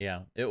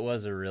 Yeah, it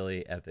was a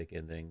really epic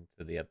ending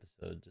to the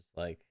episode. Just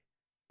like,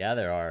 yeah,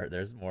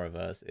 there's more of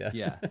us. Yeah.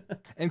 Yeah,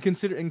 and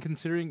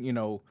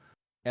considering,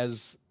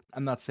 as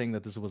I'm not saying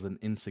that this was an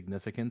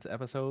insignificant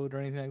episode or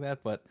anything like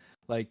that, but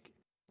like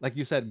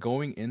you said,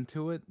 going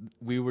into it,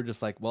 we were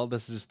just like, well,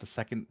 this is just the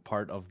second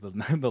part of the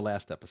the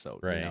last episode,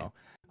 Right.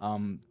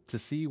 To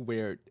see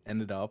where it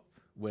ended up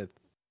with,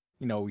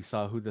 we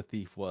saw who the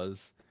thief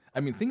was. I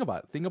mean, think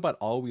about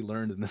all we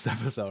learned in this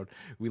episode.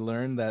 We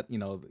learned that,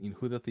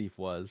 who the thief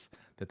was,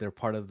 that they're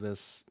part of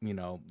this,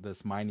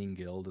 this mining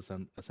guild,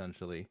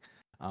 essentially,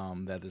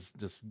 that is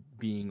just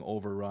being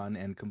overrun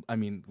and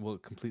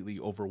completely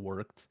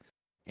overworked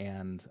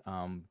and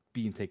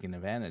being taken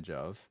advantage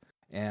of.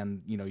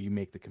 And you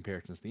make the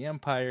comparisons to the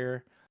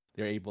Empire.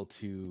 They're able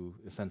to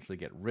essentially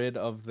get rid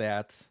of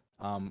that.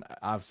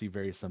 Obviously,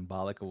 very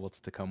symbolic of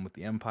what's to come with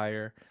the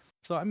Empire.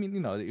 So I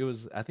mean, I think it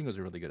was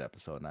a really good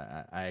episode, and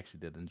I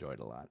actually did enjoy it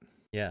a lot.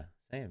 Yeah.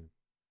 Same.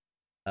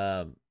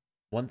 Um,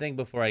 one thing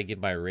before I give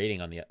my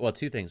rating on well,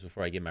 two things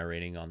before I give my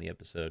rating on the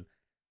episode.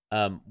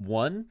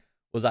 One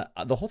was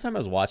the whole time I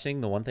was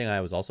watching, the one thing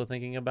I was also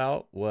thinking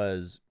about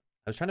was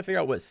I was trying to figure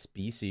out what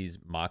species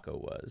Mako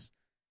was.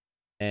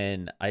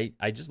 And I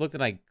just looked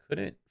and I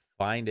couldn't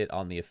find it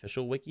on the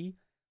official wiki.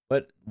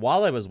 But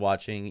while I was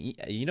watching,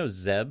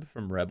 Zeb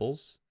from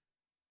Rebels?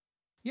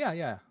 Yeah,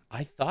 yeah,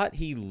 I thought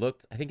he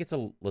looked. I think it's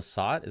a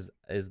Lasat his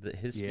yeah.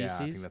 I think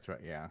species. that's right.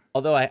 Yeah,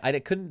 Although I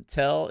couldn't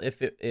tell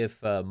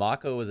if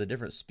Mako was a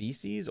different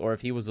species or if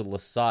he was a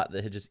Lasat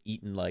that had just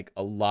eaten like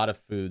a lot of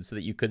food so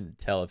that you couldn't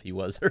tell if he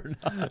was or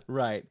not.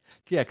 right.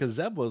 Yeah, because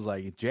Zeb was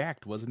like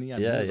jacked, wasn't he? I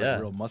mean, Yeah, he was yeah,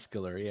 like real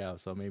muscular. Yeah,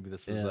 so maybe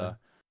this was yeah,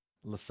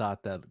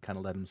 Lasat that kind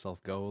of let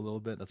himself go a little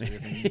bit. That's what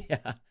you're thinking.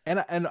 yeah,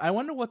 And I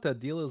wonder what the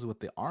deal is with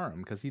the arm,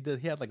 because he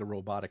had like a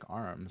robotic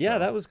arm. yeah. So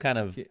That was kind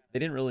of. he- They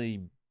didn't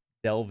really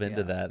delve into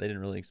yeah, that. They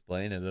didn't really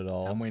explain it at I'm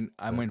all. waiting.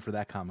 I'm But waiting for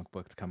that comic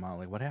book to come out.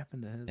 Like, what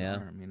happened to his yeah,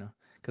 arm?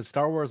 Because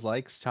Star Wars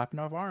likes chopping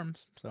off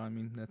arms. So I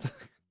mean, that's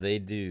they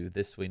do.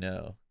 This we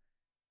know.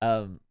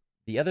 Um,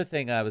 the other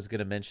thing I was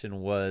gonna mention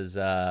was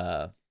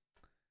oh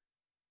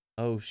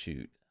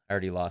shoot, I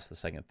already lost the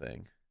second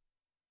thing.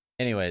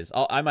 Anyways,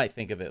 I might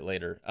think of it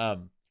later.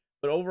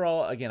 But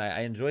overall, again,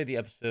 I enjoyed the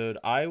episode.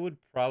 I would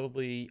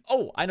probably.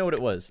 Oh, I know what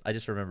it was. I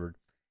just remembered.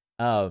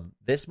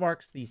 This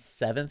marks the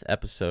 7th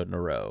episode in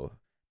a row.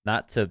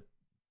 Not to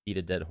beat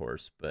a dead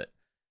horse, but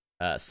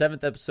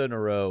 7th episode in a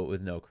row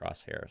with no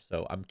Crosshair.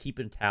 So I'm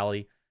keeping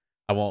tally.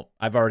 I won't.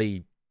 I've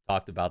already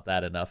talked about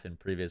that enough in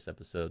previous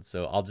episodes.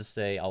 So I'll just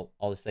say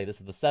this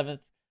is the 7th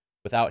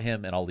without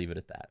him, and I'll leave it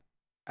at that.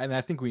 And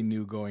I think we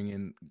knew going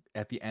in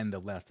at the end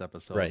of last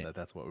episode Right. that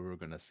that's what we were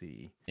going to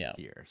see Yeah.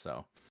 here.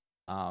 So,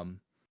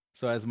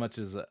 so as much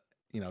as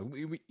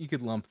you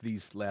could lump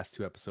these last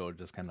 2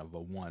 episodes as kind of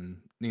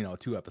a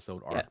 2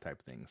 episode arc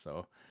type thing.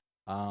 So,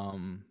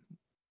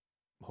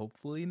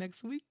 hopefully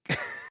next week.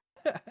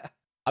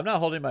 I'm not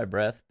holding my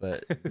breath,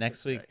 but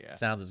next week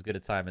sounds as good a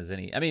time as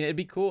any. I mean, it'd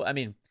be cool. I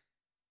mean,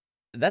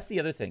 that's the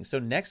other thing. So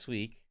next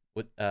week,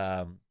 with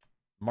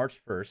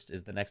March 1st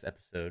is the next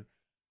episode,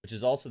 which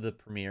is also the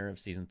premiere of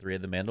season 3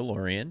 of The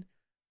Mandalorian.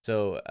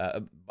 So,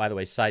 by the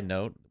way, side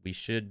note, we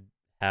should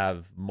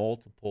have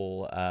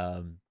multiple,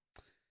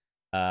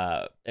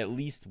 at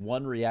least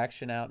one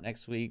reaction out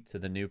next week to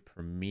the new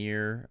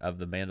premiere of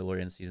The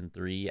Mandalorian season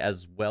 3,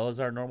 as well as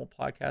our normal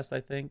podcast,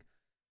 I think.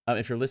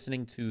 If you're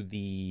listening to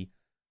the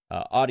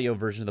audio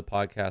version of the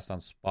podcast on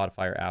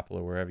Spotify or Apple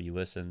or wherever you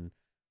listen,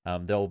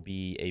 there'll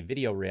be a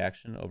video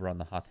reaction over on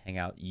the Hoth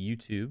Hangout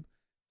YouTube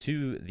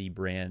to the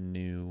brand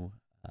new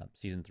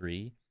season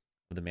 3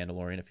 of The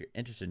Mandalorian, if you're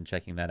interested in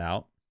checking that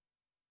out.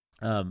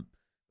 But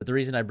the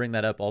reason I bring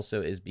that up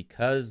also is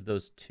because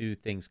those two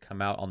things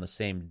come out on the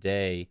same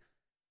day,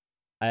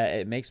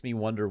 it makes me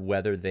wonder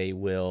whether they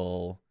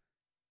will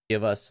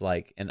give us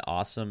like an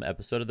awesome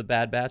episode of The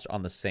Bad Batch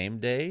on the same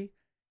day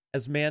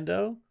as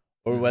Mando,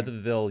 or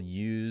whether they'll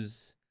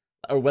use,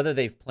 or whether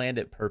they've planned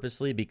it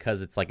purposely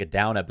because it's like a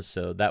down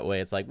episode. That way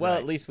it's like, well,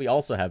 at least we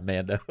also have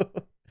Mando.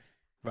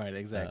 Right,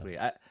 exactly.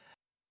 I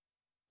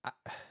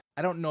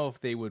don't know if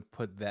they would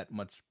put that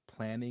much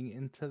planning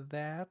into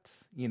that.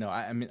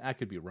 I mean, I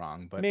could be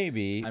wrong, but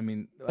maybe.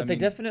 But they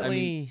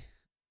definitely.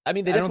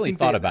 They definitely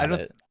thought about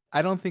it.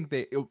 I don't think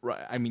they.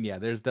 I mean, yeah,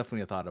 there's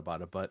definitely a thought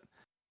about it, but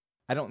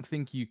I don't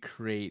think you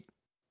create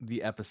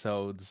the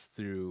episodes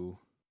through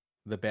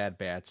The Bad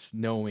Batch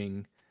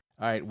knowing,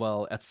 all right,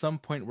 well, at some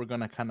point we're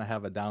gonna kind of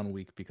have a down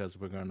week because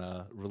we're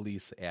gonna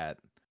release at,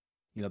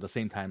 the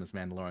same time as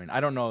Mandalorian. I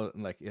don't know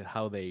like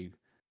how they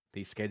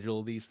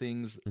schedule these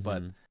things,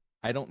 but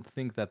I don't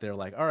think that they're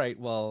like, all right,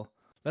 well,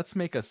 let's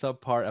make a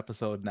subpar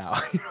episode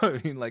now. You know what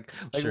I mean? Like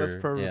sure,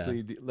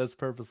 let's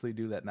purposely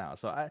do that now.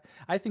 So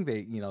I think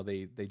they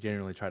they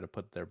generally try to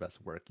put their best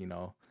work,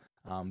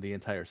 the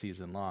entire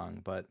season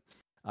long. But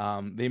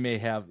they may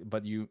have,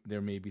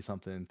 there may be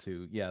something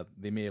to,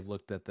 they may have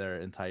looked at their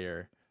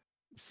entire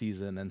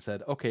season and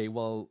said, okay,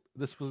 well,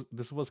 this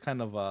was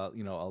kind of a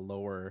a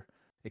lower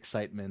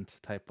excitement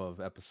type of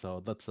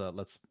episode. Let's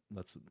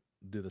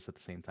do this at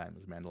the same time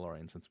as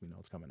Mandalorian since we know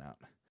it's coming out.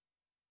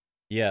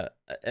 Yeah,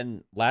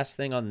 and last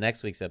thing on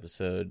next week's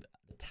episode,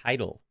 the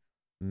title,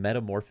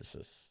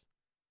 Metamorphosis.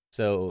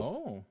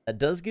 So that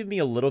does give me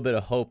a little bit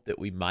of hope that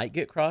we might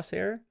get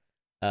Crosshair.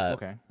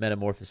 Okay.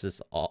 Metamorphosis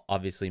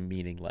obviously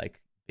meaning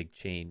like big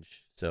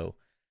change. So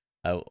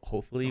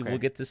hopefully we'll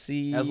get to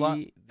see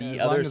the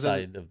other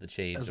side of the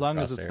change. As long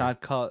as it's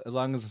not called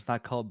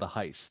The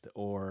Heist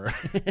or.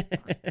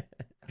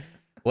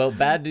 Well,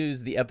 bad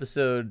news. The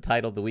episode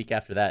titled the week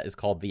after that is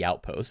called The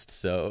Outpost.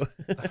 So.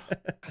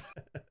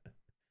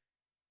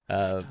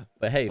 But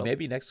hey,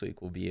 maybe next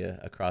week will be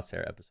a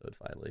Crosshair episode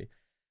finally.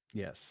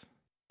 Yes.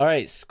 All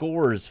right,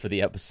 scores for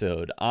the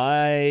episode.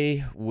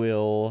 I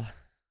will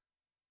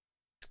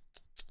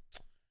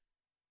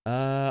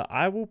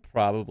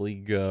probably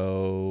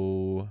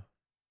go,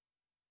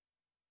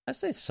 I'd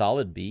say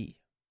solid B.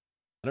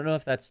 I don't know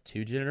if that's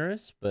too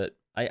generous, but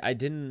I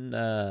didn't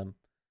I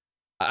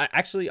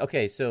actually,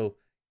 okay, so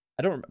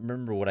I don't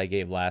remember what I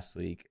gave last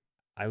week.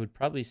 I would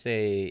probably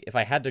say, if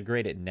I had to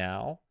grade it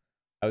now,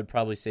 I would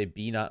probably say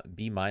B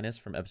minus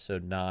from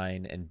episode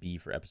 9 and B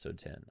for episode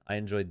 10. I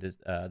enjoyed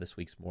this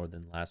week's more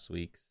than last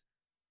week's,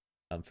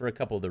 for a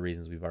couple of the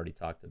reasons we've already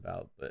talked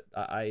about. But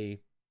I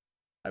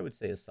would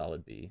say a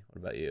solid B.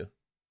 What about you?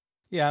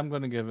 Yeah, I'm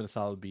going to give it a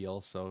solid B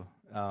also.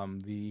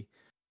 Like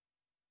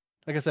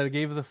I said, it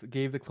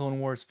gave the Clone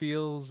Wars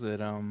feels. It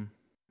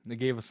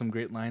gave us some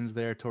great lines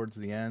there towards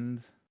the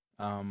end.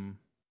 And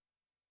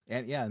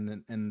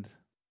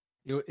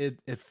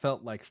it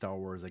felt like Star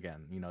Wars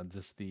again.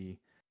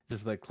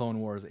 Just the Clone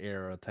Wars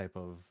era type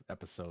of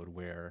episode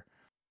where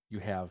you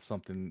have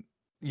something,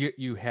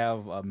 you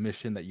have a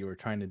mission that you were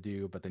trying to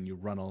do, but then you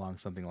run along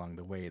something along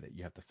the way that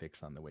you have to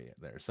fix on the way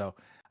there. So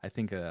I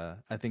think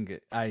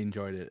I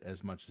enjoyed it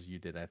as much as you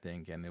did. I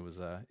think, and it was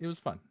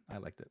fun. I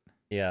liked it.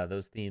 Yeah,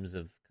 those themes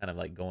of kind of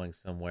like going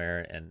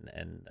somewhere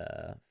and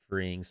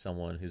freeing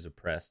someone who's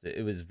oppressed.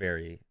 It was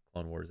very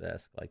Clone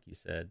Wars-esque, like you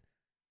said.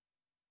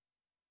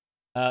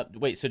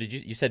 Wait, so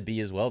you said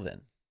B as well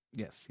then?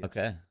 Yes.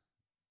 Okay.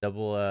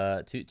 Double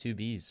two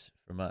Bs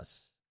from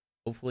us.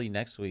 Hopefully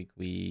next week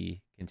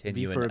we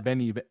continue. B for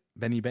Benny.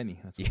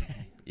 That's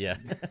yeah.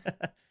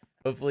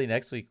 Hopefully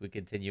next week we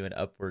continue an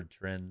upward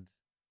trend,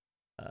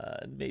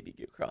 and maybe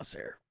get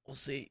Crosshair. We'll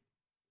see.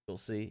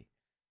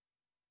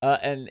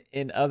 And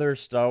in other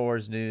Star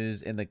Wars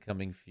news in the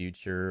coming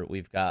future,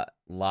 we've got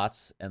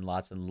lots and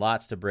lots and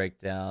lots to break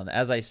down.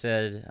 As I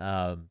said,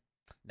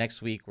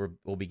 next week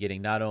we'll be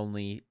getting not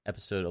only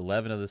episode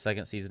 11 of the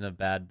second season of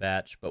Bad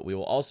Batch, but we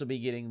will also be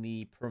getting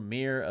the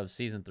premiere of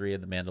season 3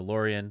 of The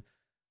Mandalorian.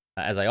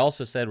 As I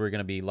also said, we're going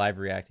to be live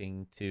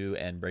reacting to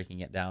and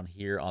breaking it down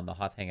here on the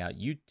Hoth Hangout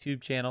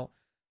YouTube channel.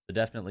 So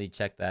definitely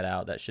check that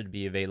out. That should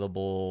be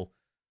available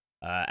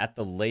at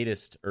the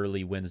latest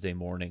early Wednesday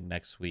morning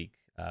next week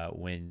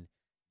when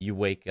you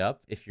wake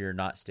up, if you're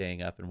not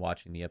staying up and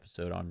watching the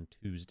episode on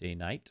Tuesday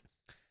night.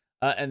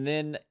 And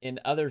then in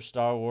other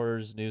Star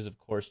Wars news, of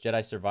course,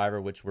 Jedi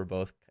Survivor, which we're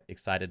both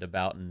excited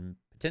about and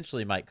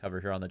potentially might cover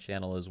here on the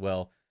channel as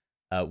well,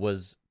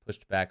 was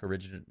pushed back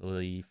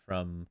originally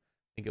from,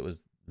 I think it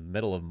was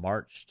middle of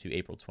March to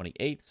April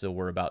 28th. So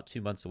we're about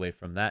 2 months away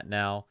from that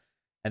now.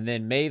 And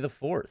then May the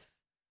 4th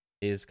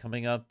is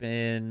coming up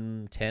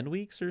in 10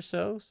 weeks or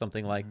so,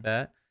 something like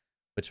that,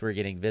 which we're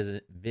getting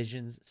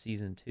Visions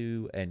Season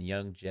 2 and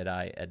Young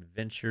Jedi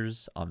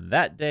Adventures on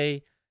that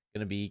day.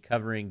 Going to be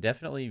covering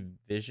definitely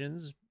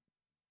Visions.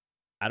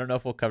 I don't know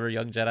if we'll cover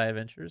Young Jedi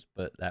Adventures,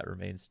 but that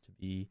remains to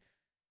be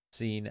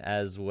seen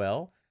as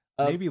well.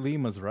 Maybe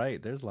Liam was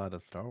right. There's a lot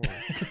of Star Wars.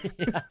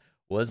 Yeah.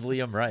 Was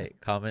Liam right?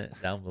 Comment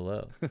down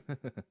below.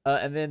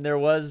 And then there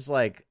was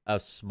like a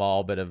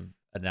small bit of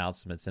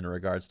announcements in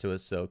regards to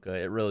Ahsoka.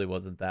 It really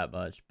wasn't that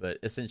much, but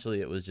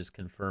essentially it was just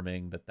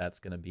confirming that that's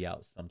going to be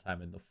out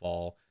sometime in the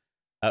fall,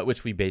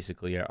 which we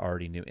basically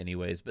already knew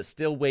anyways, but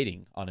still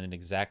waiting on an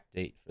exact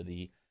date for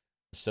the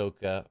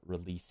Ahsoka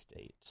release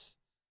date.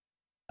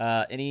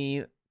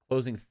 Any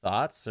closing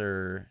thoughts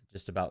or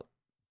just about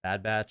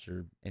Bad Batch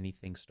or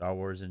anything Star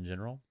Wars in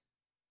general?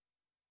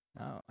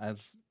 No,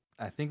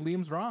 I think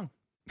Liam's wrong.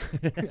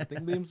 I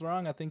think Liam's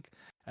wrong. I think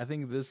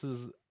this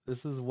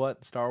is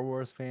what Star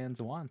Wars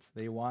fans want.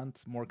 They want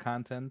more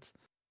content.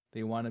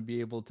 They want to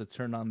be able to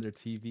turn on their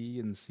TV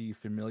and see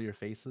familiar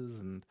faces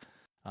and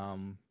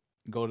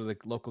go to the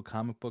local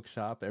comic book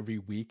shop every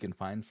week and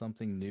find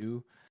something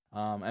new.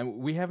 And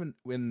we haven't,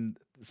 when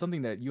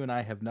something that you and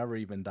I have never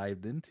even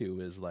dived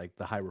into is like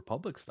the High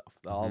Republic stuff,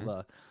 all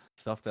the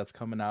stuff that's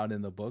coming out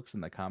in the books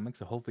and the comics.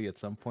 So hopefully at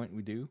some point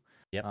we do.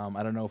 Yep.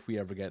 I don't know if we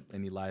ever get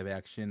any live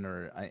action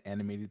or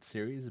animated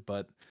series,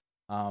 but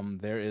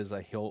there is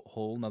a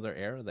whole nother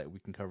era that we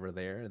can cover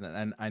there.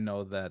 And I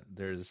know that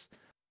there's,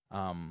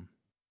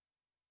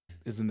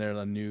 isn't there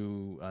a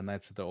new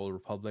Knights of the Old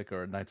Republic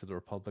or Knights of the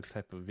Republic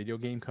type of video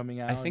game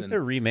coming out? I think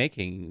they're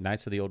remaking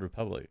Knights of the Old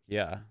Republic.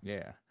 Yeah.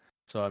 Yeah.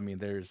 So I mean,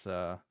 there's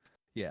I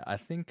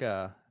think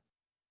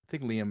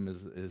Liam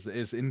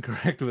is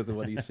incorrect with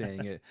what he's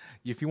saying.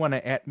 If you want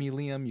to @ me,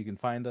 Liam, you can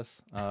find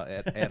us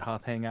at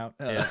Hoth Hangout.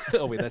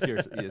 Oh wait, that's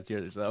yours. It's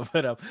yours.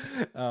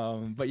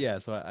 But yeah,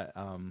 so I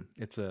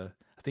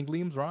think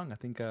Liam's wrong. I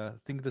think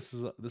this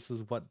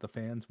is what the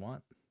fans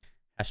want.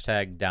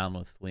 Hashtag down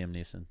with Liam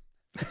Neeson.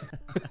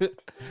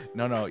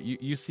 No,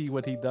 you see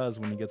what he does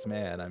when he gets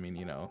mad. I mean,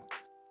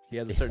 he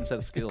has a certain set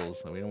of skills,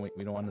 so we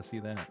don't want to see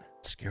that.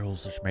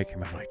 Skills that make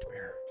him a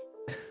nightmare.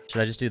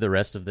 Should I just do the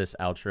rest of this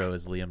outro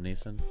as Liam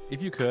Neeson? If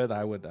you could,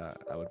 I would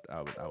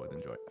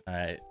enjoy it. All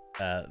right,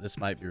 this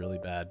might be really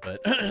bad,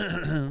 but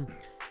here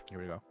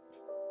we go.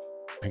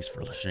 Thanks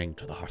for listening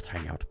to the Hearth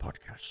Hangout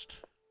podcast.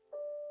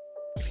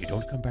 If you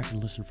don't come back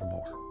and listen for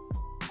more,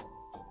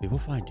 we will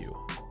find you,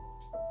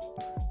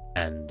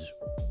 and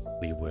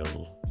we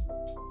will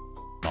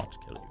not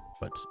kill you,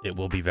 but it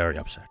will be very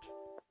upset.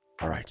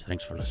 All right,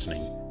 thanks for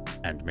listening,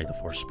 and may the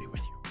Force be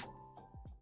with you.